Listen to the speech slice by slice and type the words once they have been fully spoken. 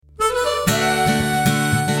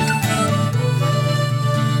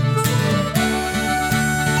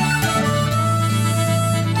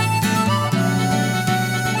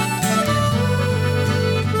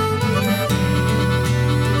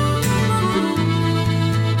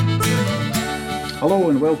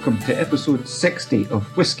Hello and welcome to episode 60 of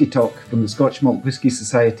Whisky Talk from the Scotch Malt Whisky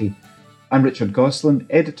Society. I'm Richard Goslan,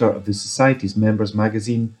 editor of the Society's members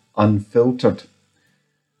magazine, Unfiltered.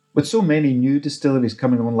 With so many new distilleries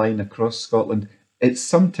coming online across Scotland, it's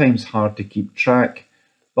sometimes hard to keep track.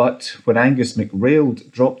 But when Angus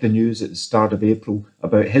MacRaild dropped the news at the start of April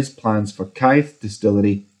about his plans for Kythe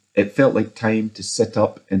Distillery, it felt like time to sit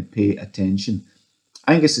up and pay attention.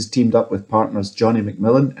 Angus has teamed up with partners Jonny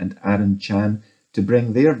McMillan and Aaron Chan to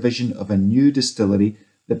bring their vision of a new distillery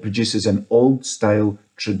that produces an old-style,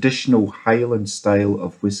 traditional Highland style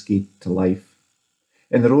of whisky to life.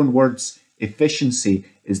 In their own words, efficiency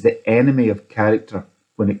is the enemy of character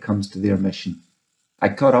when it comes to their mission. I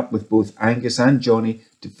caught up with both Angus and Jonny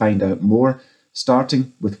to find out more,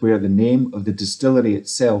 starting with where the name of the distillery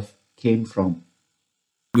itself came from.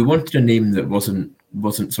 We wanted a name that wasn't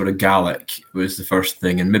sort of Gaelic, was the first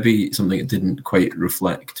thing, and maybe something that didn't quite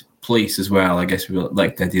reflect place as well. I guess we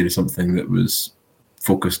liked the idea of something that was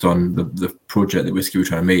focused on the project that whisky we're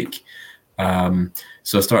trying to make.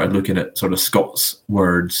 So I started looking at sort of Scots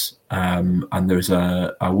words, and there's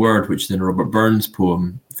a word which is in a Robert Burns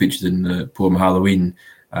poem, featured in the poem Halloween,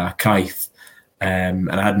 Kythe.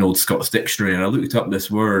 And I had an old Scots dictionary, and I looked up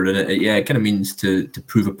this word, and it kind of means to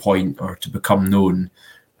prove a point or to become known.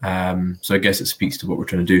 So I guess it speaks to what we're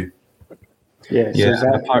trying to do. Yeah.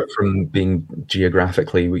 So apart from being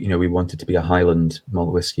geographically, we wanted to be a Highland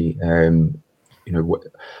malt whiskey.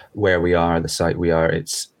 Where we are, the site we are,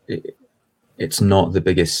 it's not the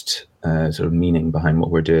biggest sort of meaning behind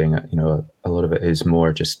what we're doing. A lot of it is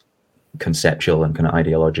more just conceptual and kind of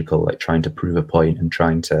ideological, like trying to prove a point and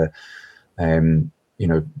trying to,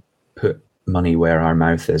 put money where our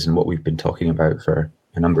mouth is, and what we've been talking about for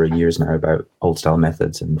a number of years now about old style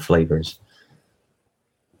methods and flavors.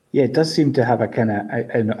 Yeah, it does seem to have a kind of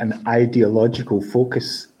an ideological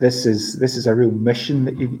focus. This is a real mission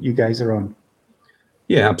that you guys are on.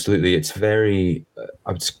 Yeah, absolutely. It's very,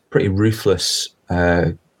 it's pretty ruthless,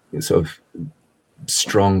 sort of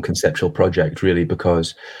strong conceptual project, really,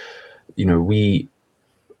 because we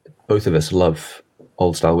both of us love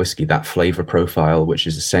old style whiskey. That flavor profile, which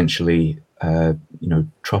is essentially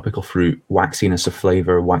tropical fruit, waxiness of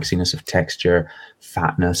flavor, waxiness of texture,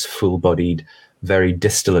 fatness, full-bodied, very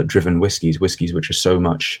distillate-driven whiskies which are so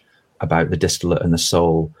much about the distillate and the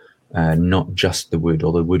soul, not just the wood,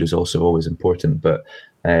 although wood is also always important. But,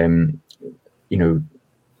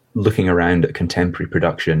 looking around at contemporary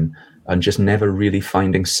production and just never really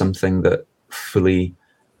finding something that fully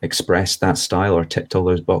expressed that style or ticked all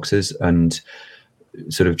those boxes, and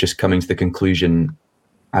sort of just coming to the conclusion,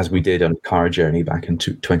 as we did on Car Journey back in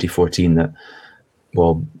 2014, that,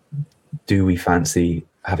 well, do we fancy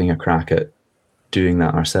having a crack at doing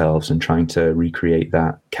that ourselves and trying to recreate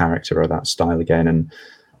that character or that style again? And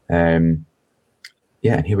and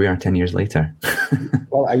here we are 10 years later.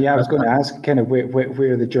 Well, I was going to ask kind of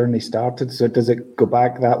where the journey started. So does it go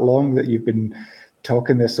back that long that you've been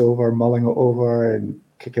talking this over, mulling it over and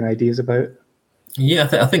kicking ideas about? Yeah,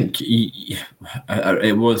 I think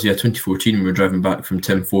it was 2014. We were driving back from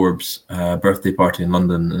Tim Forbes' birthday party in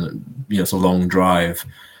London. And, it's a long drive.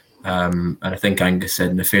 And I think Angus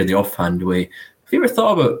said in a fairly offhand way, have you ever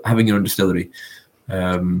thought about having your own distillery?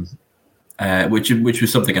 Which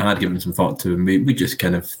was something I had given some thought to, and we just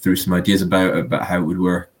kind of threw some ideas about how it would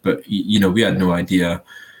work. But we had no idea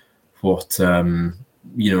what a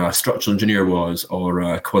structural engineer was or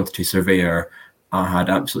a quantity surveyor. I had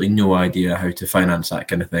absolutely no idea how to finance that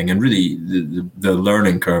kind of thing, and really the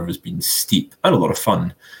learning curve has been steep and a lot of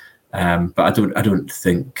fun. But I don't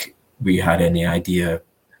think we had any idea.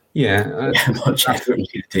 How much effort we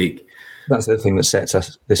could take. That's the thing that sets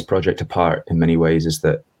this project apart in many ways, is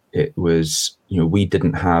that it was, we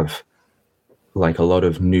didn't have, like a lot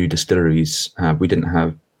of new distilleries, we didn't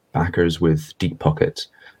have backers with deep pockets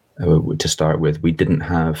to start with. We didn't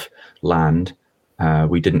have land.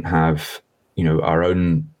 We didn't have, our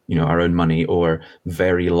own money or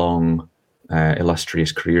very long,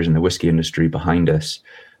 illustrious careers in the whiskey industry behind us.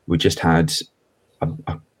 We just had,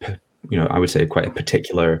 I would say quite a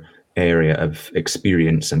particular area of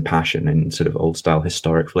experience and passion in sort of old style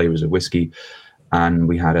historic flavors of whiskey. And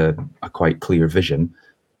we had a quite clear vision,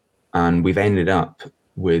 and we've ended up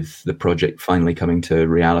with the project finally coming to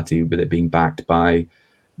reality, with it being backed by,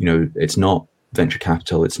 it's not venture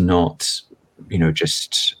capital. It's not,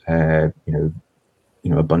 just, a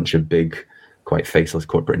bunch of big, quite faithless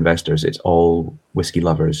corporate investors. It's all whiskey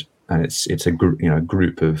lovers, and it's a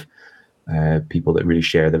group of people that really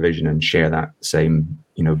share the vision and share that same,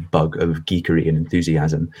 bug of geekery and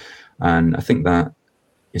enthusiasm. And I think that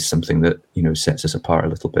is something that, sets us apart a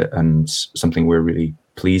little bit, and something we're really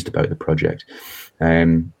pleased about the project.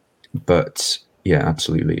 But yeah,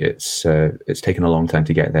 absolutely, it's taken a long time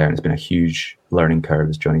to get there, and it's been a huge learning curve,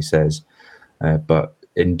 as Jonny says. But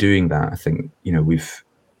in doing that, I think we've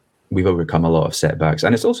overcome a lot of setbacks,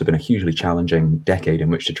 and it's also been a hugely challenging decade in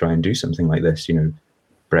which to try and do something like this.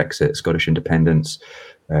 Brexit, Scottish independence,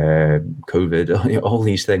 COVID, all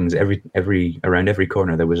these things. Around every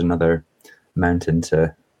corner there was another mountain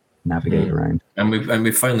to navigate around. And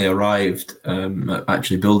we've finally arrived at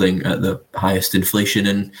actually building at the highest inflation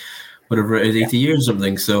in whatever it is, 80 years or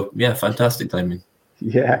something. So yeah, fantastic timing.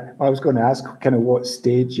 Yeah, I was going to ask kind of what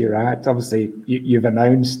stage you're at. Obviously, you've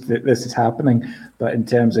announced that this is happening, but in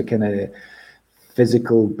terms of kind of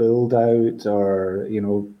physical build out or,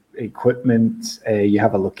 equipment, you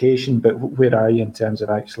have a location, but where are you in terms of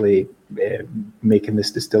actually making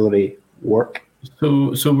this distillery work?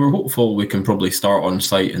 So we're hopeful we can probably start on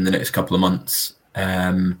site in the next couple of months.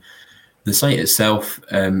 The site itself,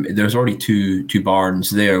 there's already two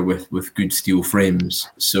barns there with good steel frames.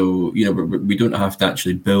 So, we don't have to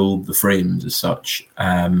actually build the frames as such.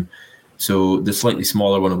 So the slightly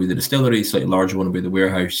smaller one will be the distillery, slightly larger one will be the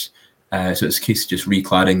warehouse. So it's a case of just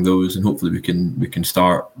recladding those, and hopefully we can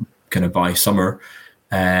start kind of by summer.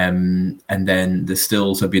 And then the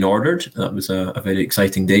stills have been ordered. That was a very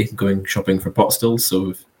exciting day, going shopping for pot stills. So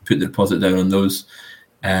we've put the deposit down on those.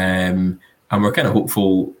 And we're kind of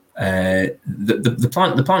hopeful. The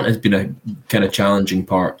plant has been a kind of challenging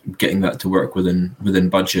part, getting that to work within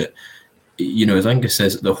budget. As Angus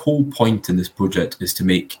says, the whole point in this project is to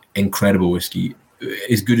make incredible whiskey,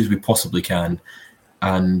 as good as we possibly can.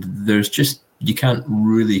 And you can't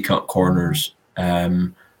really cut corners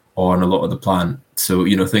on a lot of the plant. So,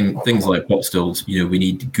 things like pot stills, we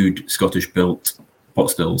need good Scottish built pot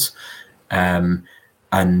stills. And,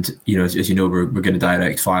 as we're going to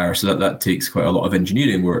direct fire. So that takes quite a lot of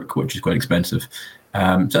engineering work, which is quite expensive.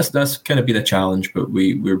 So that's kind of been a challenge, but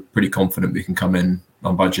we're pretty confident we can come in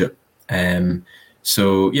on budget.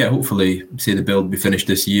 So yeah, hopefully, say the build will be finished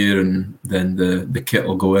this year, and then the kit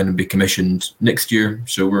will go in and be commissioned next year.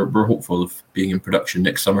 So we're hopeful of being in production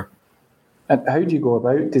next summer. And how do you go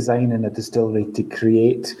about designing a distillery to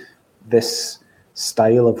create this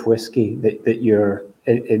style of whiskey that you're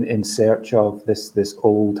in search of, this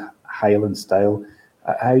old Highland style?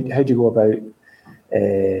 How do you go about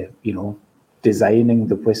designing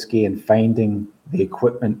the whiskey and finding the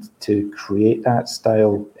equipment to create that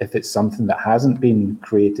style if it's something that hasn't been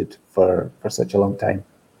created for such a long time?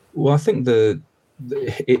 Well, I think it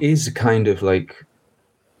is kind of like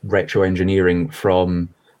retro engineering from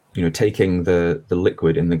taking the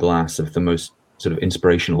liquid in the glass of the most sort of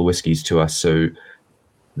inspirational whiskies to us. So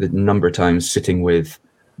the number of times sitting with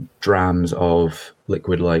drams of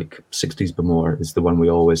liquid like 60s Bowmore is the one we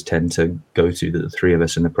always tend to go to, that the three of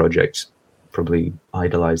us in the project probably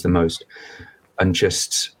idolize the most. And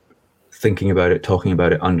just thinking about it, talking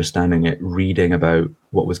about it, understanding it, reading about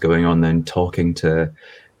what was going on, then talking to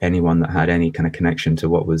anyone that had any kind of connection to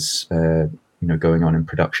what was going on in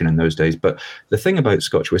production in those days. But the thing about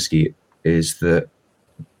Scotch whisky is that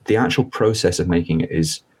the actual process of making it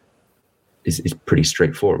is pretty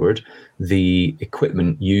straightforward. The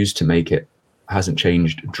equipment used to make it hasn't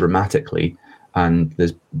changed dramatically, and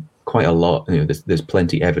there's quite a lot. There's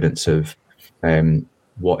plenty evidence of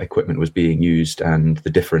what equipment was being used and the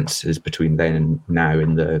differences between then and now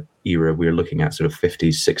in the era we're looking at, sort of 50s,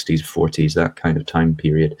 60s, 40s, that kind of time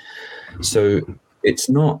period. So it's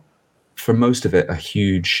not, for most of it, a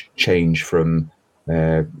huge change from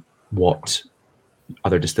what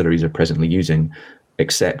other distilleries are presently using,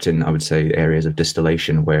 except in, I would say, areas of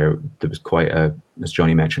distillation where there was as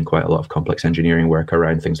Jonny mentioned, quite a lot of complex engineering work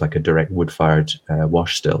around things like a direct wood-fired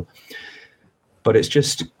wash still. But it's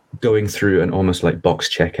just going through and almost like box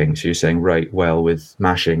checking. So you're saying, right, well, with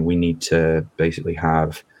mashing, we need to basically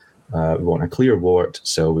have, we want a clear wort,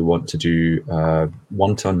 so we want to do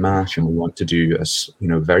 1 ton mash, and we want to do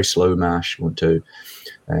a very slow mash. We want to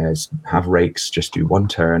have rakes, just do 1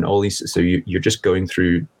 turn, all these. So you're just going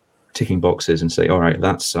through, ticking boxes and say, all right,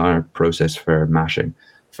 that's our process for mashing.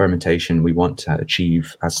 Fermentation, we want to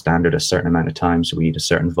achieve as standard a certain amount of time, so we need a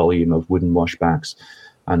certain volume of wooden washbacks.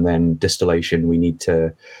 And then distillation, we need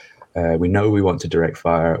to, we know we want to direct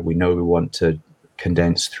fire, we know we want to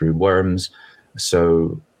condense through worms.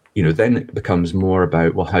 So, then it becomes more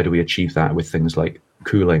about, well, how do we achieve that with things like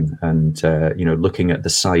cooling and, looking at the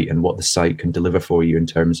site and what the site can deliver for you in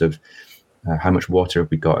terms of how much water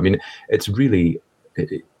have we got. I mean, it's really,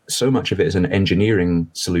 so much of it is an engineering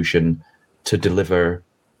solution to deliver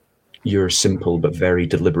your simple but very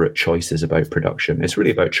deliberate choices about production. It's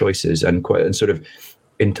really about choices and sort of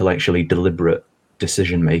intellectually deliberate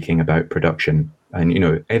decision making about production.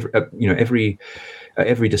 And every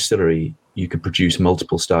distillery, you could produce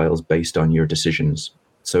multiple styles based on your decisions.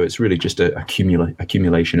 So it's really just a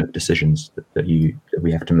accumulation of decisions that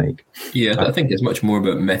we have to make. Yeah, I think it's much more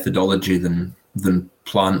about methodology than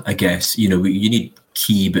plant, I guess. You need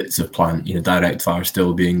key bits of plant, direct fire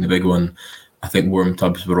still being the big one. I think worm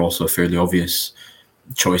tubs were also a fairly obvious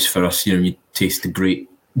choice for us. You taste the great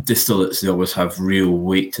distillates, they always have real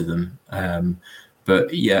weight to them.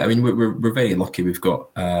 But yeah, I mean, we're very lucky. We've got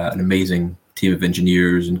an amazing team of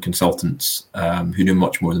engineers and consultants who know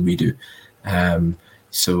much more than we do.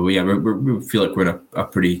 So yeah, we feel like we're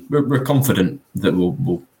we're confident that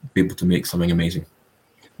we'll be able to make something amazing.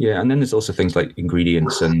 Yeah, and then there's also things like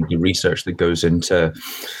ingredients and the research that goes into,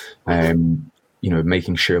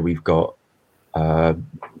 making sure we've got a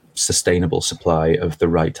sustainable supply of the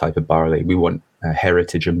right type of barley. We want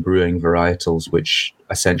heritage and brewing varietals, which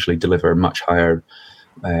essentially deliver much higher,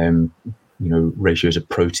 ratios of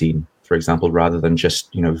protein, for example, rather than just,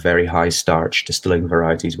 very high starch distilling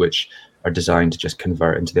varieties, which are designed to just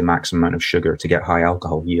convert into the maximum amount of sugar to get high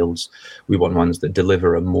alcohol yields. We want ones that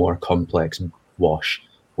deliver a more complex wash,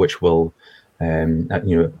 which will, at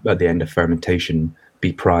the end of fermentation,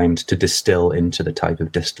 be primed to distill into the type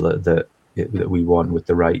of distillate that we want, with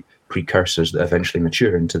the right precursors that eventually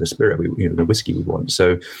mature into the spirit, the whiskey we want.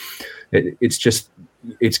 So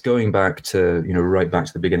it's going back to, right back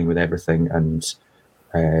to the beginning with everything, and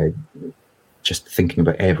just thinking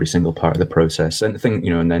about every single part of the process. And the thing,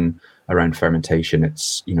 and then around fermentation,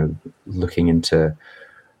 it's, looking into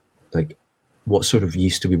like, what sort of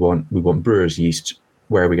yeast do we want? We want brewer's yeast.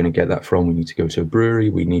 Where are we going to get that from? We need to go to a brewery.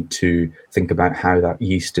 We need to think about how that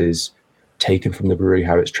yeast is taken from the brewery,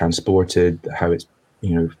 how it's transported, how it's,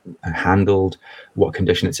 handled, what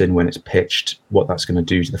condition it's in when it's pitched, what that's going to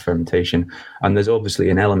do to the fermentation. And there's obviously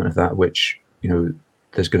an element of that which,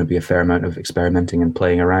 there's going to be a fair amount of experimenting and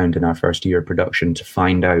playing around in our first year of production to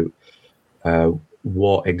find out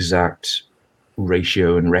what exact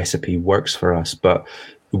ratio and recipe works for us. But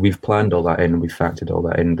we've planned all that in, we've factored all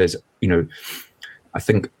that in. There's, I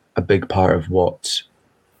think a big part of what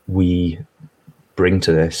we bring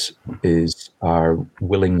to this is our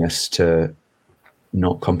willingness to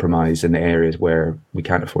not compromise in the areas where we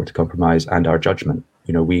can't afford to compromise, and our judgment.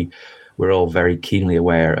 We're all very keenly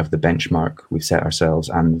aware of the benchmark we've set ourselves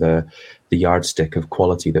and the yardstick of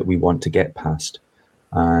quality that we want to get past.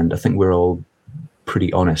 And I think we're all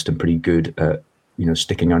pretty honest and pretty good at,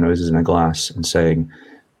 sticking our noses in a glass and saying,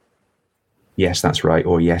 yes, that's right,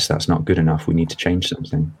 or yes, that's not good enough. We need to change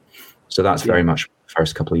something. So that's very much what the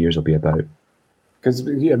first couple of years will be about. Because,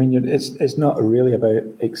 I mean, it's not really about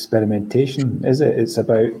experimentation, is it? It's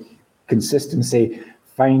about consistency,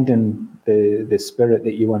 finding the spirit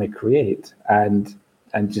that you want to create and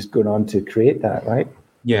just going on to create that, right?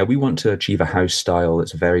 Yeah, we want to achieve a house style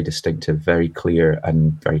that's very distinctive, very clear,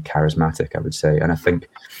 and very charismatic, I would say. And I think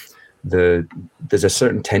there's a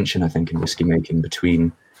certain tension, I think, in whiskey making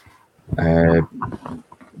between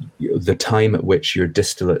the time at which your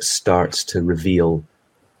distillate starts to reveal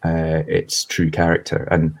its true character,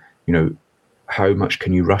 and how much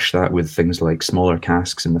can you rush that with things like smaller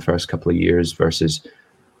casks in the first couple of years versus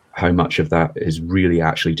how much of that is really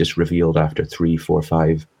actually just revealed after 3, 4,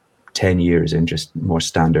 5, 10 years in just more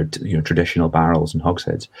standard, traditional barrels and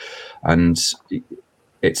hogsheads. And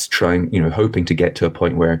it's trying, hoping to get to a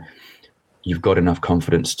point where you've got enough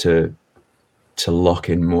confidence to lock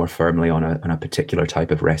in more firmly on a particular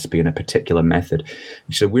type of recipe and a particular method.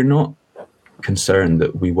 So we're not concerned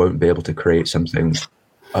that we won't be able to create something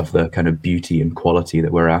of the kind of beauty and quality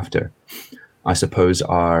that we're after. I suppose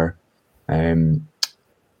our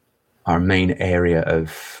main area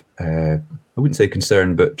of, I wouldn't say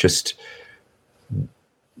concern, but just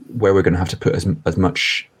where we're going to have to put as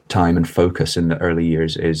much time and focus in the early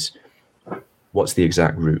years is what's the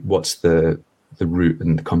exact route, what's the route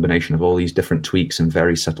and the combination of all these different tweaks and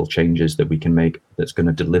very subtle changes that we can make that's going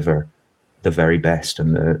to deliver the very best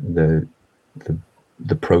and the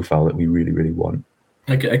profile that we really, really want.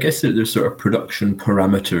 I guess that there's sort of production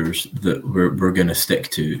parameters that we're going to stick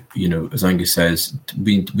to. As Angus says,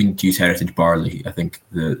 we need to use heritage barley. I think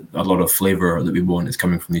a lot of flavour that we want is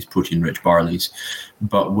coming from these protein-rich barleys.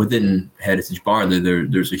 But within heritage barley,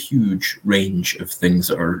 there's a huge range of things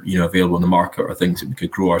that are available in the market, or things that we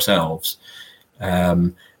could grow ourselves.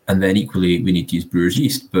 And then equally, we need to use brewer's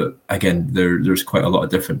yeast. But again, there's quite a lot of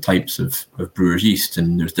different types of brewer's yeast,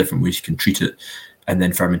 and there's different ways you can treat it. And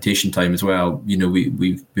then fermentation time as well.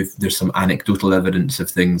 There's some anecdotal evidence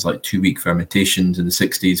of things like 2-week fermentations in the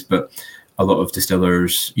 60s, but a lot of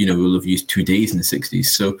distillers, will have used 2 days in the 60s.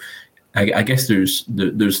 So I guess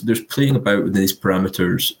there's playing about with these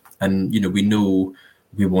parameters And we know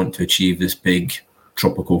we want to achieve this big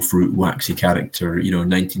tropical fruit waxy character.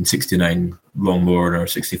 1969 Longmore or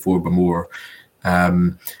 64 Bamore,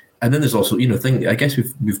 and then there's also I guess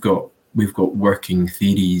we've got working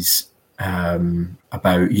theories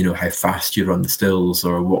about how fast you run the stills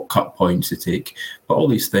or what cut points to take. But all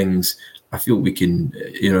these things, I feel we can,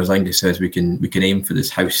 as Angus says, we can aim for this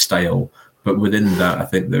house style. But within that, I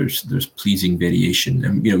think there's pleasing variation,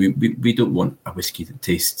 and we don't want a whiskey that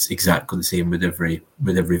tastes exactly the same with every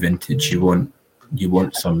vintage. You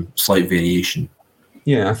want some slight variation.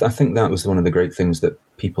 Yeah, I think that was one of the great things that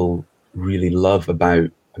people really love about.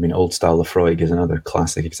 I mean, Old Style Lafroig is another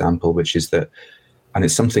classic example, which is that, and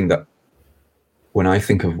it's something that when I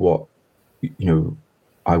think of what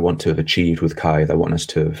I want to have achieved with Kythe, I want us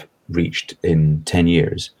to have reached in 10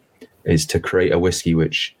 years, is to create a whiskey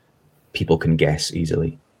which people can guess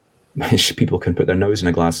easily. People can put their nose in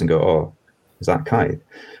a glass and go, "Oh, is that Kythe?"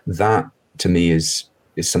 That to me is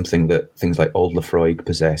something that things like Old Lafroig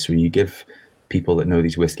possess, where you give people that know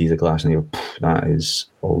these whiskies a glass and they go, "That is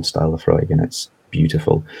Old Style Lafroig and it's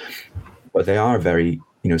beautiful." But they are very,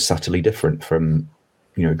 subtly different from,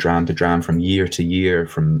 dram to dram, from year to year,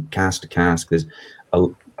 from cask to cask.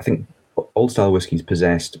 I think Old Style whiskies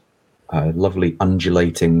possessed a lovely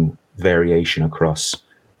undulating variation across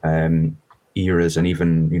eras and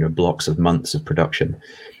even blocks of months of production.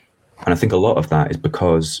 And I think a lot of that is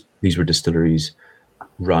because these were distilleries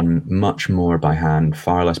run much more by hand,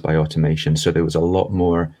 far less by automation. So there was a lot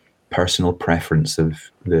more personal preference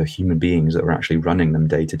of the human beings that were actually running them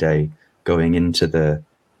day to day, going into the,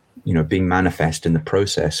 being manifest in the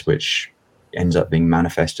process, which ends up being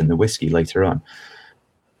manifest in the whiskey later on.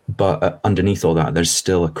 But underneath all that, there's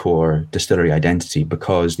still a core distillery identity,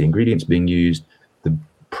 because the ingredients being used, the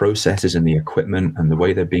processes and the equipment and the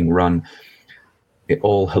way they're being run, it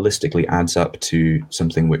all holistically adds up to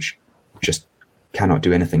something which just cannot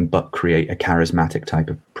do anything but create a charismatic type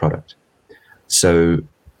of product. So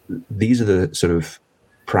these are the sort of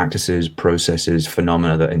practices, processes,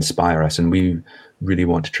 phenomena that inspire us, and we really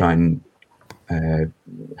want to try and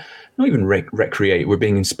not even recreate. We're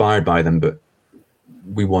being inspired by them, but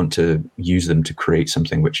we want to use them to create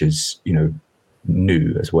something which is,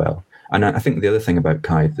 new as well. And I think the other thing about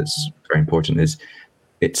Kythe that's very important is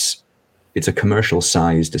it's a commercial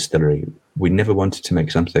size distillery. We never wanted to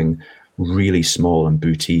make something really small and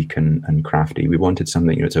boutique and crafty. We wanted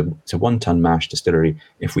something, it's a 1 ton mash distillery.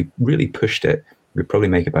 If we really pushed it, we'd probably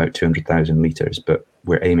make about 200,000 litres, but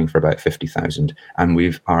we're aiming for about 50,000.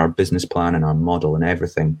 And our business plan and our model and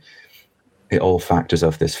everything, it all factors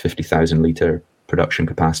off this 50,000 litre production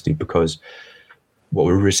capacity, because what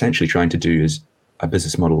we're essentially trying to do is a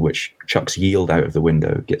business model which chucks yield out of the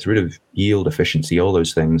window, gets rid of yield, efficiency, all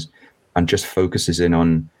those things, and just focuses in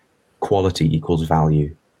on quality equals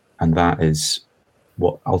value. And that is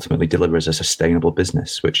what ultimately delivers a sustainable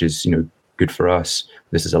business, which is, good for us.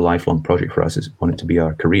 This is a lifelong project for us. We want it to be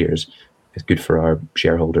our careers. It's good for our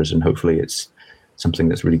shareholders, and hopefully it's something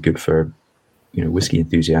that's really good for, whiskey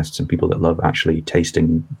enthusiasts and people that love actually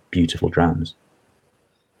tasting beautiful drams.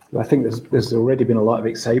 I think there's already been a lot of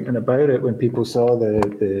excitement about it when people saw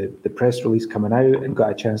the press release coming out and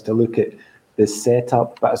got a chance to look at the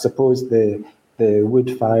setup. But I suppose the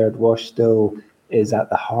wood-fired wash still is at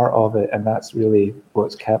the heart of it, and that's really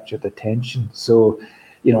what's captured attention. So,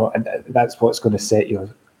 and that's what's going to set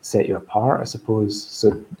you apart, I suppose.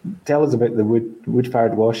 So, tell us about the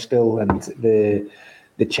wood-fired wash still and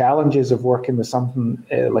the challenges of working with something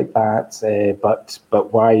like that,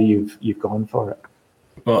 but why you've gone for it.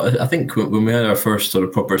 Well, I think when we had our first sort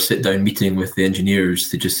of proper sit-down meeting with the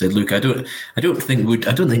engineers, they just said, "Look, I don't think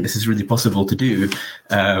this is really possible to do."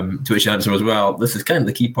 To which the answer was, "Well, this is kind of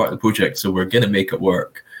the key part of the project, so we're going to make it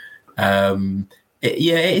work." It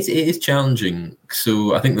is challenging.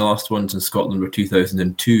 So I think the last ones in Scotland were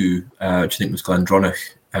 2002, which I think was Glendronach.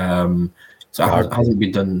 So it hasn't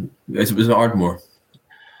been done. It was Ardmore.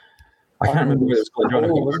 I can't remember whether it was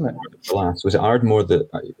Glendronach or wasn't it? The last. Was it Ardmore?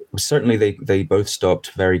 Certainly they both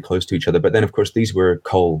stopped very close to each other. But then, of court, these were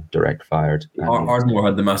coal direct fired. Ardmore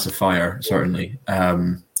had the massive fire, certainly,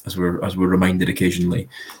 as we're reminded occasionally.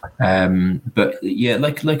 But yeah,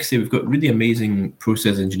 like I say, we've got really amazing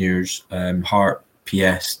process engineers, Hart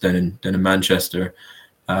PS down in Manchester,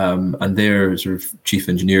 and their sort of chief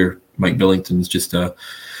engineer Mike Billington's just a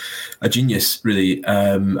genius, really,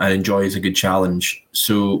 and enjoys a good challenge.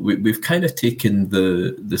 So we've kind of taken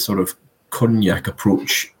the sort of cognac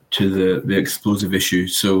approach to the explosive issue.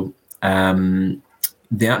 So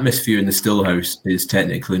the atmosphere in the still house is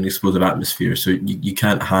technically an explosive atmosphere. So you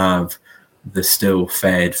can't have the still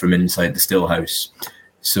fed from inside the still house.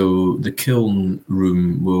 So the kiln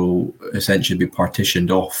room will essentially be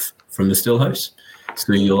partitioned off from the still house.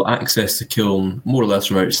 So you'll access the kiln more or less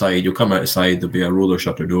from outside. You'll come outside, there'll be a roller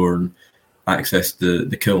shutter door and access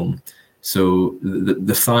the kiln. So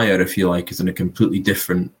the fire, if you like, is in a completely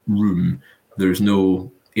different room. There's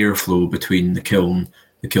no airflow between the kiln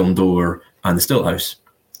door, and the still house.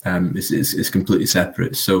 It's completely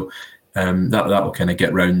separate. So that will kind of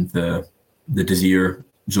get round the Desir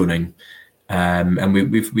zoning. And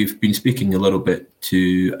we've been speaking a little bit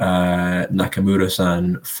to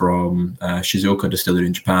Nakamura-san from Shizuoka Distillery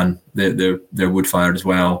in Japan. They're wood fired as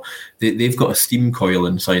well. They've got a steam coil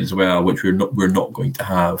inside as well, which we're not going to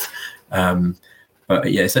have.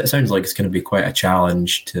 But yeah, it sounds like it's going to be quite a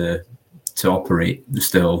challenge to operate the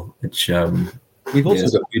still. Which we've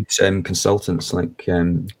also got good consultants like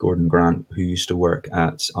Gordon Grant, who used to work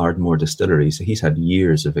at Ardmore Distillery. So he's had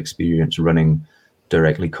years of experience running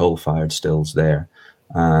directly coal-fired stills there,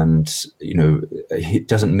 and he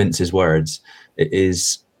doesn't mince his words. It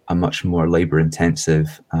is a much more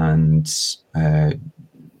labor-intensive, and it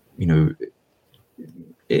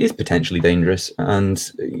is potentially dangerous. And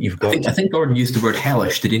you've got. I think Gordon used the word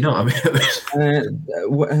hellish. Did he not?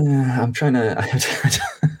 I'm trying to.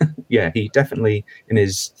 Yeah, he definitely, in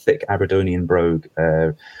his thick Aberdonian brogue,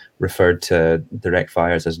 referred to direct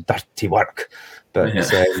fires as dirty work, but.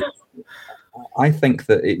 Yeah. I think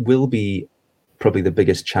that it will be probably the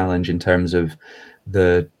biggest challenge in terms of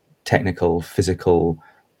the technical, physical,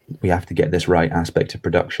 we have to get this right aspect of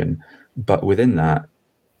production. But within that,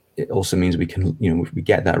 it also means we can, if we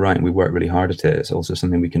get that right and we work really hard at it, it's also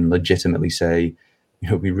something we can legitimately say,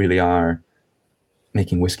 we really are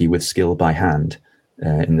making whiskey with skill by hand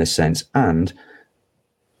in this sense. And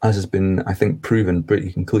as has been, I think, proven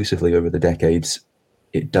pretty conclusively over the decades,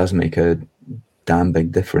 it does make a damn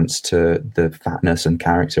big difference to the fatness and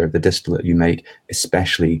character of the distillate you make,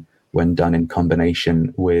 especially when done in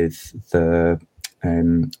combination with the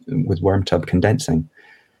with worm tub condensing.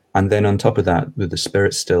 And then on top of that, with the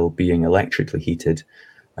spirit still being electrically heated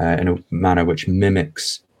in a manner which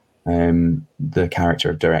mimics the character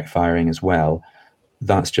of direct firing as well,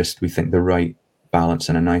 that's just, we think, the right balance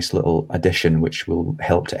and a nice little addition which will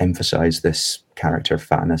help to emphasize this character of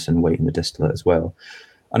fatness and weight in the distillate as well.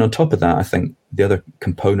 And on top of that, I think the other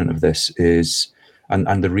component of this is,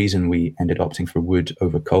 and the reason we ended opting for wood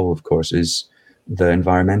over coal, of course, is the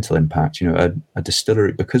environmental impact. A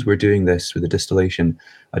distillery, because we're doing this with a distillation,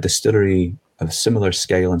 a distillery of a similar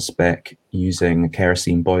scale and spec using a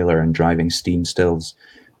kerosene boiler and driving steam stills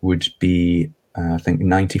would be, I think,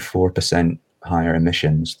 94% higher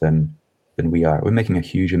emissions than we are. We're making a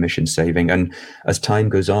huge emission saving. And as time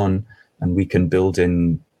goes on and we can build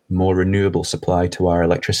in more renewable supply to our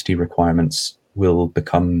electricity requirements, will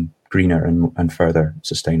become greener and further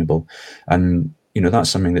sustainable. And, that's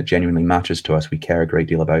something that genuinely matters to us. We care a great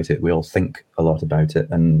deal about it. We all think a lot about it.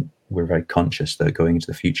 And we're very conscious that going into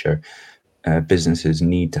the future, businesses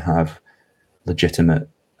need to have legitimate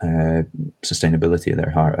sustainability at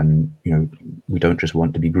their heart. And, we don't just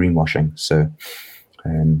want to be greenwashing. So,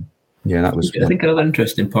 that was. I think another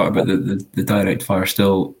interesting part about the direct fire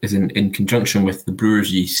still is in conjunction with the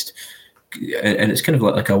brewer's yeast, and it's kind of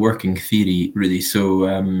like a working theory, really. So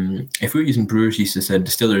if we're using brewer's yeast instead of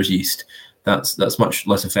distiller's yeast, that's much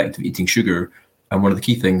less effective eating sugar. And one of the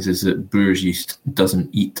key things is that brewer's yeast doesn't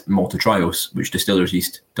eat maltotriose, which distiller's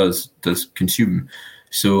yeast does consume.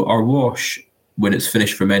 So our wash, when it's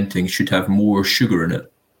finished fermenting, should have more sugar in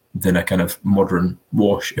it than a kind of modern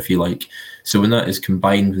wash, if you like. So when that is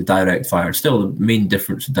combined with direct fire, still the main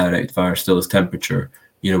difference with direct fire still is temperature.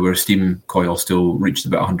 Where a steam coil still reaches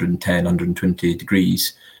about 110, 120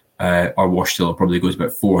 degrees, our wash still probably goes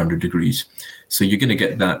about 400 degrees. So you're going to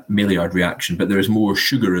get that Maillard reaction, but there is more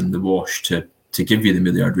sugar in the wash to give you the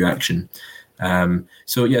Maillard reaction.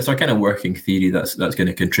 So our kind of working theory that's going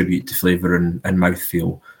to contribute to flavour and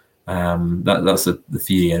mouthfeel. That's the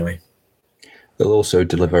theory anyway. They'll also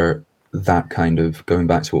deliver that kind of, going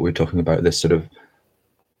back to what we were talking about, this sort of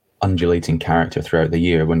undulating character throughout the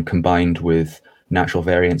year, when combined with natural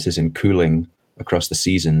variances in cooling across the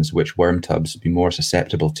seasons, which worm tubs would be more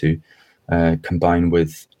susceptible to, combined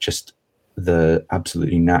with just the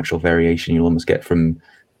absolutely natural variation you'll almost get from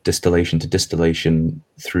distillation to distillation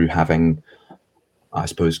through having, I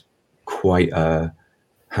suppose, quite a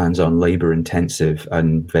hands-on, labour-intensive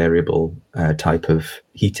and variable type of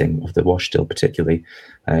heating of the wash still, particularly.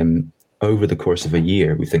 Over the course of a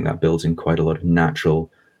year, we think that builds in quite a lot of natural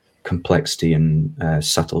complexity and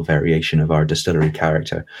subtle variation of our distillery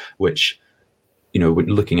character, which,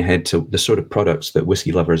 looking ahead to the sort of products that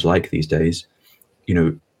whiskey lovers like these days,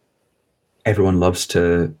 everyone loves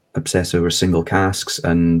to obsess over single casks,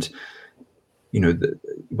 and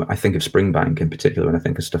I think of Springbank in particular when I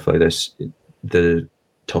think of stuff like this. The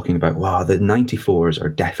talking about, wow, the 94s are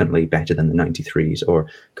definitely better than the 93s, or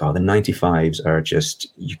God, the 95s are just,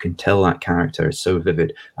 you can tell that character is so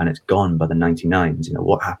vivid and it's gone by the 99s.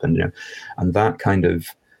 What happened? And that kind of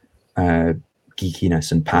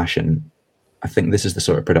geekiness and passion, I think this is the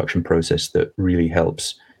sort of production process that really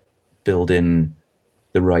helps build in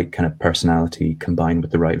the right kind of personality combined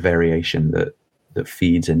with the right variation that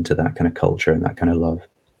feeds into that kind of culture and that kind of love.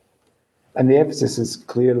 And the emphasis is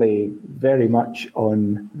clearly very much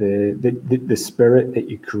on the spirit that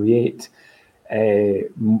you create,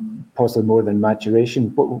 possibly more than maturation.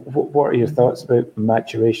 But what are your thoughts about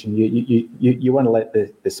maturation? You want to let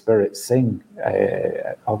the spirit sing,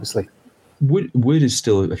 obviously. Wood is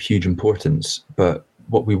still of huge importance, but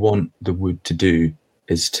what we want the wood to do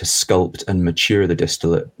is to sculpt and mature the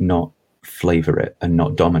distillate, not flavour it and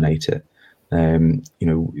not dominate it.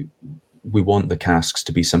 We want the casks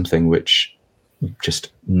to be something which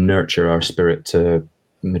just nurture our spirit to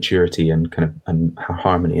maturity and and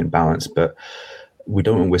harmony and balance. But we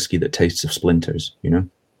don't want whiskey that tastes of splinters,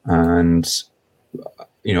 And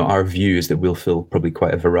our view is that we'll fill probably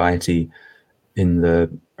quite a variety in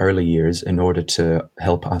the early years in order to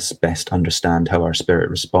help us best understand how our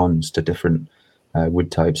spirit responds to different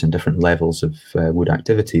wood types and different levels of wood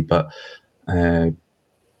activity. But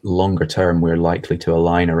longer term, we're likely to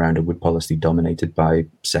align around a wood policy dominated by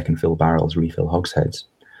second fill barrels, refill hogsheads,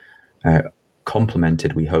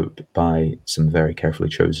 complemented, we hope, by some very carefully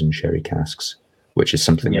chosen sherry casks, which is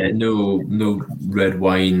something. Yeah, no red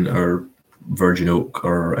wine or virgin oak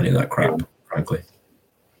or any of that crap, frankly.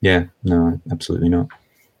 Yeah, no, absolutely not.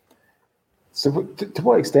 So to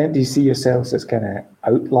what extent do you see yourselves as kind of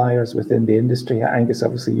outliers within the industry? Angus,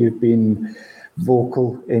 obviously you've been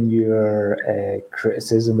vocal in your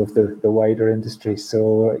criticism of the wider industry.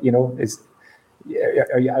 So,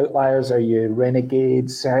 are you outliers? Are you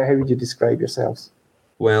renegades? How would you describe yourselves?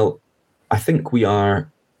 Well, I think we are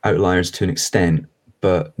outliers to an extent,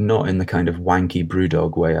 but not in the kind of wanky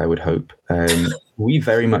brewdog way, I would hope. We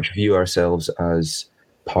very much view ourselves as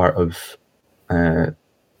part of,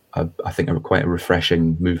 I think, quite a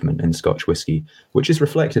refreshing movement in Scotch whisky, which is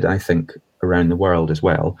reflected, I think, around the world as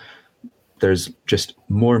well. There's just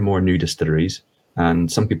more and more new distilleries,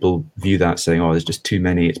 and some people view that saying, oh, there's just too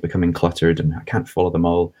many, it's becoming cluttered and I can't follow them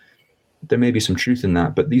all. There may be some truth in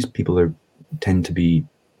that, but these people tend to be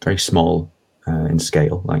very small in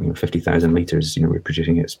scale, like 50,000 litres, we're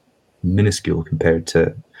producing, it's minuscule compared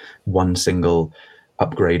to one single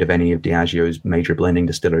upgrade of any of Diageo's major blending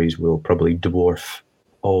distilleries will probably dwarf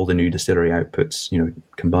all the new distillery outputs,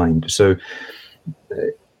 combined. So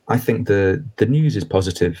I think the news is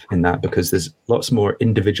positive in that, because there's lots more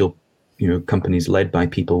individual, companies led by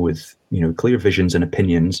people with, clear visions and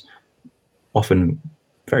opinions, often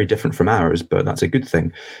very different from ours, but that's a good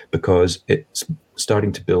thing because it's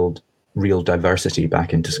starting to build real diversity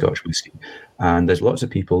back into Scotch whisky. And there's lots of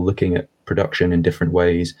people looking at production in different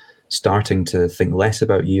ways, starting to think less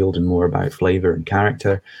about yield and more about flavour and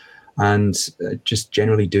character, and just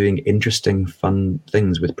generally doing interesting, fun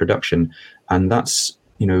things with production. And that's,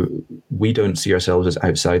 we don't see ourselves as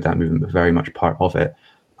outside that movement, but very much part of it.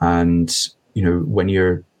 And, when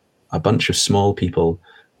you're a bunch of small people,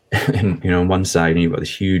 on one side, and you've got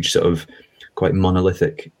this huge sort of quite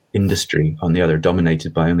monolithic industry on the other,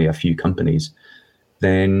 dominated by only a few companies,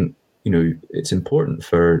 then, it's important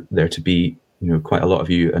for there to be, quite a lot of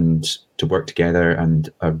you and to work together.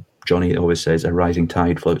 And Jonny always says, a rising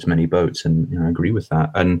tide floats many boats. And I agree with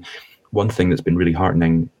that. And one thing that's been really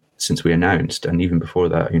heartening since we announced, and even before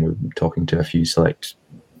that, talking to a few select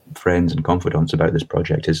friends and confidants about this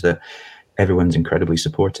project, is that everyone's incredibly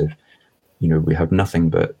supportive. We have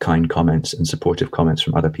nothing but kind comments and supportive comments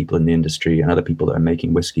from other people in the industry and other people that are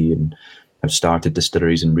making whiskey and have started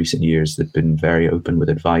distilleries in recent years that have been very open with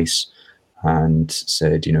advice and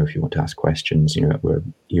said, if you want to ask questions, our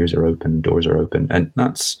ears are open, doors are open. And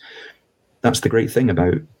that's the great thing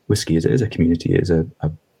about whiskey, is it is a community, it is a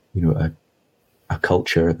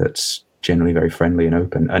culture that's generally very friendly and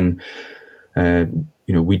open. And,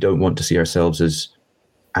 we don't want to see ourselves as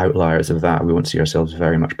outliers of that. We want to see ourselves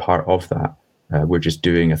very much part of that. We're just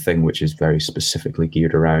doing a thing which is very specifically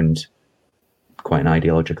geared around quite an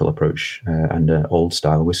ideological approach and an old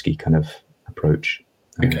style whiskey kind of approach.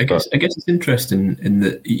 I guess it's interesting in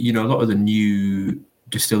that, a lot of the new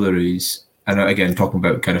distilleries, and again, talking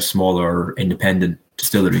about kind of smaller independent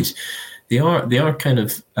distilleries, they are kind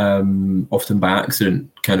of often by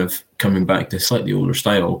accident kind of coming back to slightly older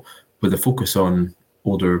style with a focus on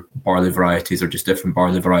older barley varieties or just different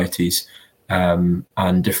barley varieties,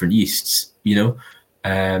 and different yeasts,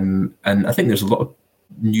 and I think there's a lot of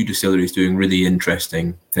new distilleries doing really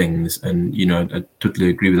interesting things. And, I totally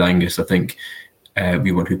agree with Angus. I think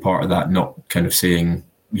we want to be part of that, not kind of saying,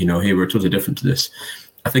 hey, we're totally different to this.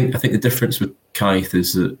 I think the difference with Kythe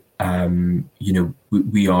is that,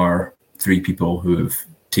 we are three people who have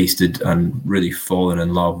tasted and really fallen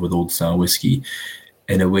in love with old style whiskey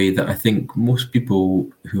in a way that I think most people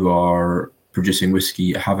who are producing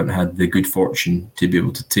whiskey haven't had the good fortune to be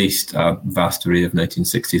able to taste a vast array of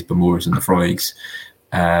 1960s Bowmores and Lafroigs.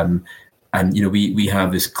 And, we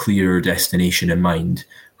have this clear destination in mind,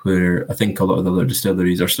 where I think a lot of the other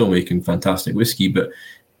distilleries are still making fantastic whiskey, but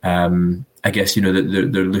I guess, they're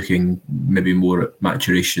looking maybe more at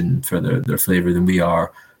maturation for their flavour than we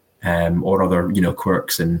are, or other,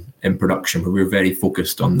 quirks in production, where we're very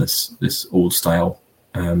focused on this old style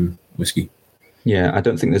whiskey. Yeah, I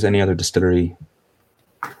don't think there's any other distillery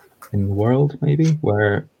in the world, maybe,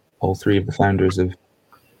 where all three of the founders have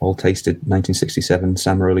all tasted 1967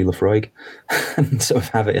 Samaroli Lafroig and sort of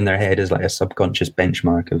have it in their head as like a subconscious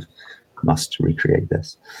benchmark of must recreate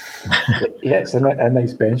this. Yeah, it's a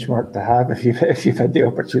nice benchmark to have if you've had the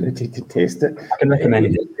opportunity to taste it. I can recommend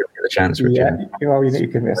it if you get the chance. Yeah, you need to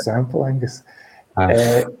give me a sample, Angus.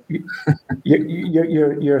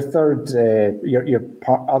 Your third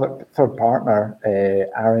partner,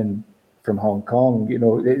 Aaron from Hong Kong.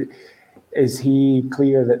 Is he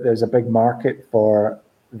clear that there's a big market for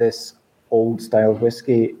this old style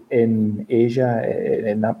whiskey in Asia,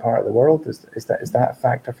 in that part of the world? Is that a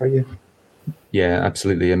factor for you? Yeah,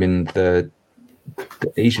 absolutely. I mean, the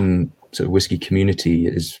Asian sort of whiskey community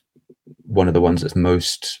is one of the ones that's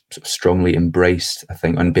most sort of strongly embraced, I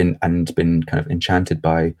think, and been kind of enchanted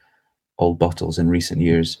by old bottles in recent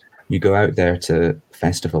years. You go out there to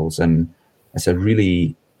festivals, and it's a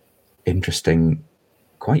really interesting,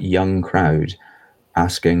 quite young crowd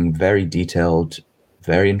asking very detailed,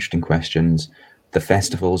 very interesting questions. The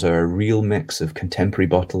festivals are a real mix of contemporary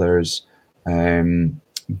bottlers,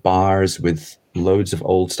 bars with loads of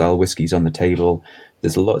old style whiskies on the table.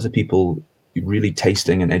 There's lots of people really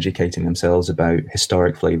tasting and educating themselves about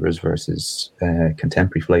historic flavors versus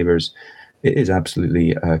contemporary flavors. It is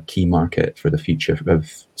absolutely a key market for the future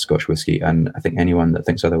of Scotch whiskey, and I think anyone that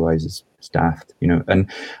thinks otherwise is daft, And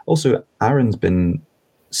also, Aaron's been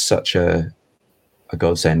such a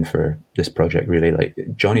godsend for this project, really. Like,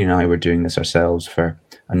 Jonny and I were doing this ourselves for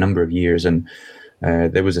a number of years, and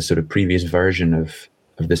there was a sort of previous version of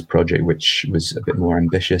this project which was a bit more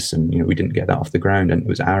ambitious, and we didn't get that off the ground, and it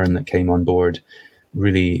was Aaron that came on board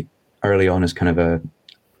really early on as kind of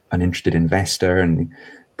an interested investor, and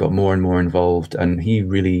got more and more involved. And he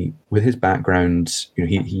really, with his background,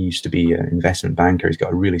 he used to be an investment banker. He's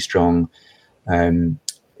got a really strong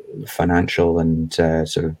financial and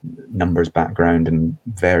sort of numbers background, and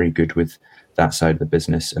very good with that side of the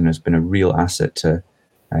business, and has been a real asset to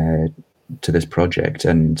this project,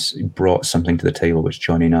 and brought something to the table which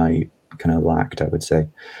Jonny and I kind of lacked, I would say.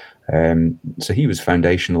 So he was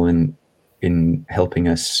foundational in helping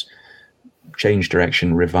us change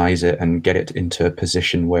direction, revise it, and get it into a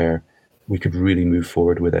position where we could really move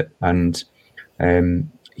forward with it. And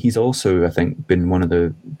he's also, I think, been one of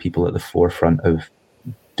the people at the forefront of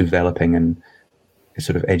developing and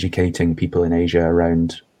sort of educating people in Asia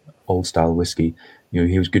around old style whiskey.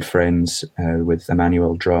 He was good friends with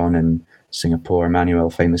Emmanuel Dron in Singapore. Emmanuel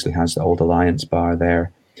famously has the Old Alliance bar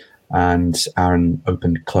there, and Aaron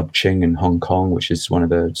opened Club Ching in Hong Kong, which is one of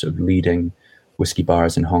the sort of leading whiskey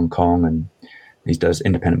bars in Hong Kong, and he does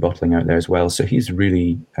independent bottling out there as well. So he's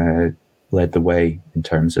really led the way in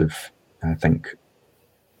terms of, I think,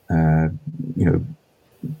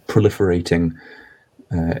 proliferating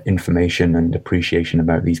information and appreciation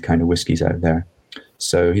about these kind of whiskies out there.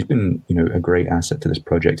 So he's been, a great asset to this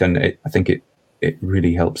project, and I think it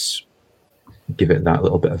really helps give it that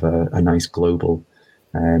little bit of a nice global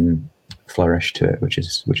flourish to it, which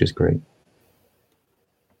is great.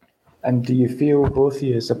 And do you feel, both of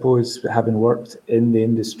you, I suppose, having worked in the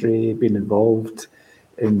industry, been involved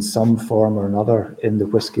in some form or another in the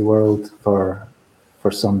whiskey world for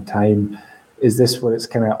some time, is this what it's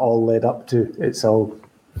kind of all led up to? It's all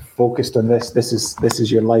focused on this. This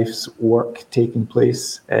is your life's work taking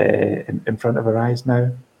place in front of our eyes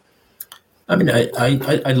now. I mean,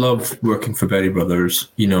 I love working for Berry Brothers.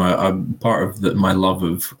 I'm part of my love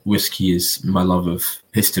of whiskey is my love of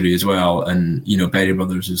history as well. And, Berry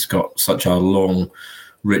Brothers has got such a long,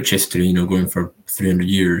 rich history, going for 300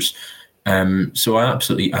 years. So I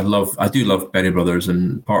do love Berry Brothers,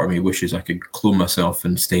 and part of me wishes I could clone myself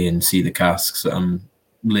and stay and see the casks that I'm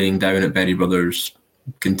laying down at Berry Brothers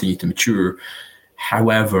continue to mature.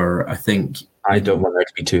 However, I think I don't want there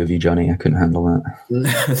to be two of you, Jonny. I couldn't handle that.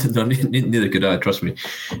 No, neither could I, trust me.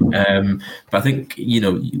 But I think,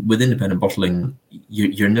 with independent bottling,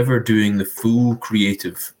 you're never doing the full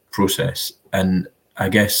creative process. And I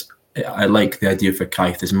guess I like the idea for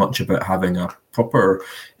Kythe as much about having a proper,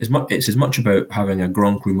 it's as much about having a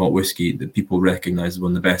Grand Cru malt whiskey that people recognise as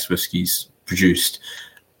one of the best whiskies produced.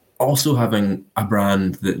 Also having a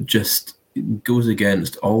brand that just goes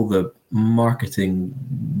against all the marketing,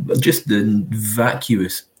 just the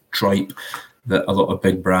vacuous tripe that a lot of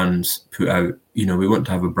big brands put out. We want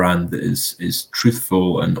to have a brand that is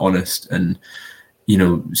truthful and honest and,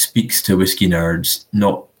 speaks to whiskey nerds,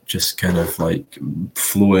 not just kind of like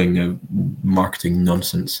flowing of marketing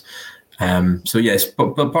nonsense. So yes,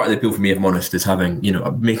 but part of the appeal for me, if I'm honest, is having,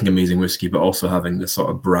 making amazing whiskey, but also having the sort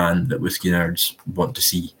of brand that whiskey nerds want to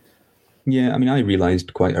see. Yeah, I mean, I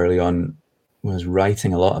realised quite early on when I was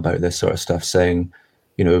writing a lot about this sort of stuff, saying,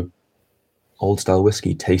 old style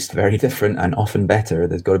whiskey tastes very different and often better.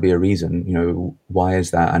 There's got to be a reason, why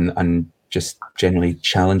is that? And just generally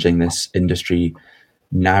challenging this industry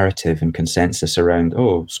narrative and consensus around,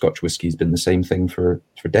 Scotch whiskey's been the same thing for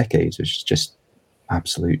decades, which is just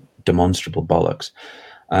absolute demonstrable bollocks.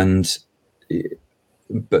 But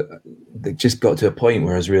it just got to a point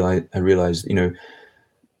where I realized,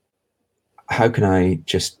 how can I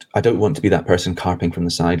don't want to be that person carping from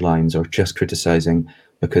the sidelines or just criticizing,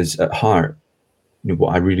 because at heart,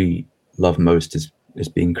 what I really love most is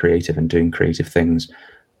being creative and doing creative things.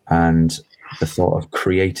 And the thought of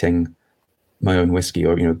creating my own whiskey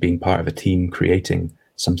or, being part of a team, creating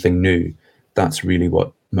something new, that's really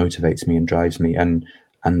what motivates me and drives me. And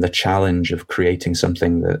the challenge of creating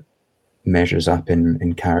something that measures up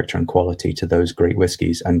in character and quality to those great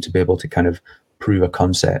whiskies, and to be able to kind of prove a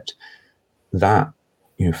concept, that,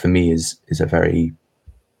 for me is a very,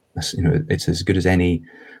 it's as good as any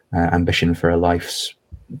ambition for a life's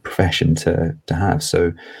profession to have.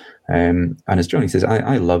 So, and as Jonny says,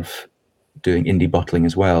 I love doing indie bottling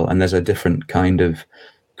as well. And there's a different kind of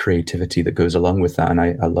creativity that goes along with that. And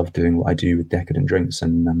I love doing what I do with Decadent Drinks,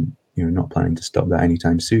 and I'm, not planning to stop that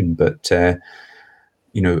anytime soon. But, I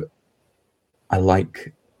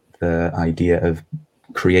like the idea of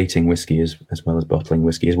creating whiskey as well as bottling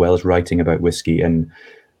whiskey, as well as writing about whiskey, and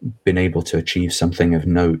been able to achieve something of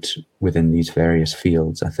note within these various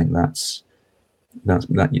fields. I think that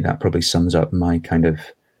probably sums up my kind of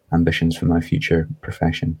ambitions for my future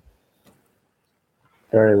profession.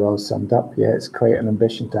 Very well summed up. Yeah, it's quite an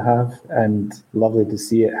ambition to have, and lovely to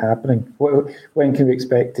see it happening. When can we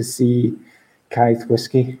expect to see Kythe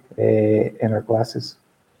whiskey in our glasses?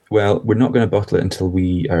 Well, we're not going to bottle it until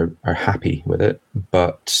we are happy with it,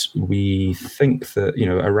 but we think that,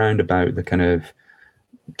 around about the kind of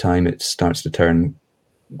time it starts to turn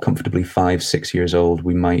comfortably 5-6 years old,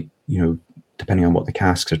 we might, depending on what the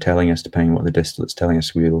casks are telling us, depending on what the distillate's telling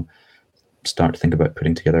us, we'll start to think about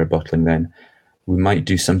putting together a bottling then. We might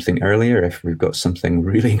do something earlier if we've got something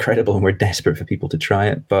really incredible and we're desperate for people to try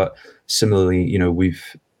it. But similarly,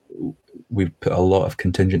 we've put a lot of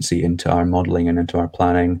contingency into our modeling and into our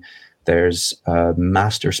planning. There's a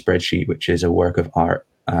master spreadsheet, which is a work of art,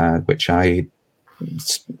 which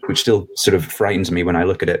still sort of frightens me when I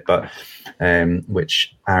look at it, but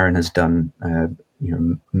which Aaron has done,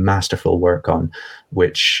 masterful work on,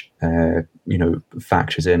 which,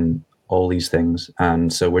 factors in all these things.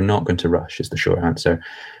 And so we're not going to rush is the short answer.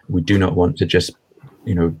 We do not want to just,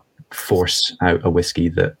 force out a whiskey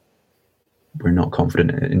that we're not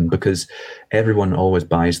confident in, because everyone always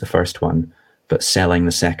buys the first one, but selling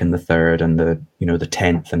the second, the third, and the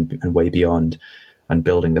 10th and way beyond, and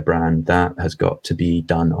building the brand, that has got to be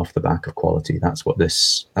done off the back of quality. That's what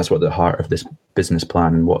the heart of this business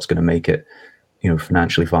plan, and what's going to make it,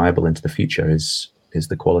 financially viable into the future is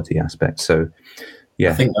the quality aspect. So,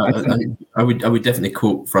 yeah, I think I would definitely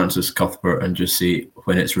quote Francis Cuthbert and just say,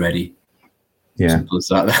 when it's ready. Yeah, simple as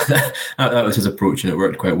that. That was his approach, and it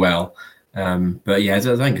worked quite well. But yeah, as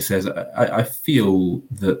Angus says, I feel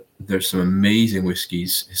that there's some amazing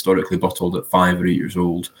whiskies historically bottled at 5 or 8 years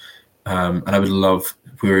old, and I would love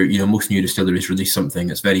where most new distilleries release something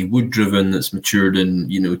that's very wood driven, that's matured in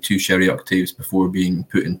 2 sherry octaves before being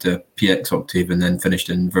put into PX octave and then finished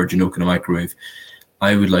in virgin oak in a microwave.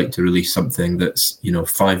 I would like to release something that's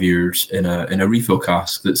 5 years in a refill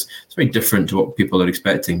cask it's very different to what people are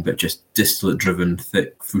expecting, but just distillate driven,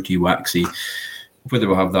 thick, fruity, waxy. Whether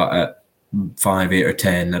we'll have that at 5, 8, or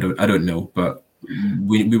 10, I don't know, but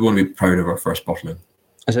we want to be proud of our first bottling.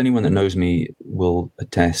 As anyone that knows me will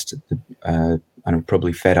attest, and I'm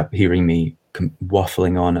probably fed up hearing me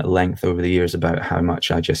waffling on at length over the years about how much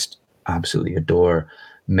I just absolutely adore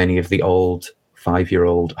many of the old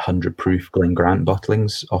 5-year-old 100 proof Glen Grant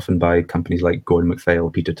bottlings, often by companies like Gordon MacPhail,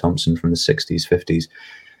 Peter Thompson from the 60s, 50s.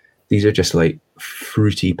 These are just like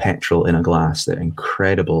fruity petrol in a glass. They're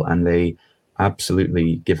incredible, and they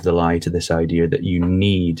absolutely give the lie to this idea that you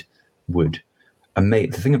need wood. The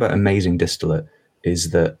thing about amazing distillate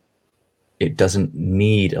is that it doesn't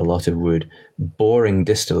need a lot of wood. Boring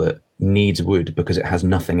distillate needs wood because it has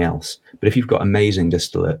nothing else. But if you've got amazing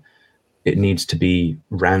distillate, it needs to be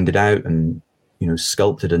rounded out and,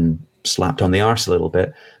 sculpted and slapped on the arse a little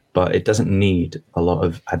bit, but it doesn't need a lot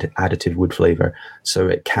of additive wood flavor. So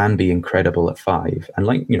it can be incredible at 5.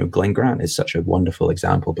 And Glen Grant is such a wonderful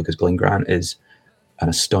example, because Glen Grant is an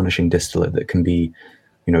astonishing distillate that can be,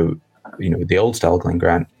 the old style Glen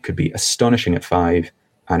Grant could be astonishing at 5,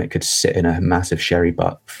 and it could sit in a massive sherry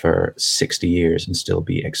butt for 60 years and still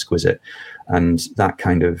be exquisite. And that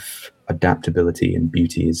kind of adaptability and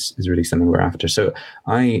beauty is really something we're after. So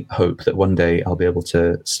I hope that one day I'll be able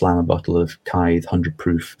to slam a bottle of Kythe 100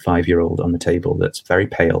 proof 5-year-old on the table that's very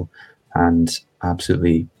pale and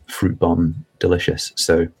absolutely fruit bomb delicious.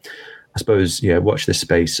 So I suppose, watch this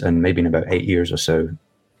space, and maybe in about 8 years or so,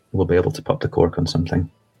 we'll be able to pop the cork on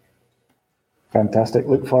something. Fantastic.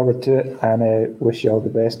 Look forward to it, and wish you all the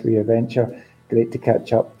best with your venture. Great to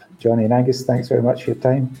catch up. Jonny and Angus, thanks very much for your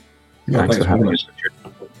time. Thanks for having us.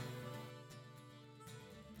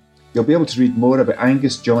 You'll be able to read more about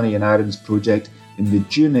Angus, Jonny and Aaron's project in the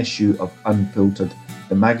June issue of Unfiltered,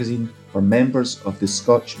 the magazine for members of the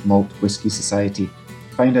Scotch Malt Whisky Society.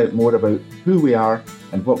 Find out more about who we are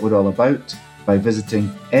and what we're all about by visiting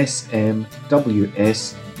smws.com.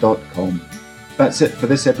 That's it for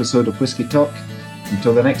this episode of Whisky Talk.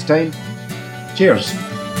 Until the next time, cheers.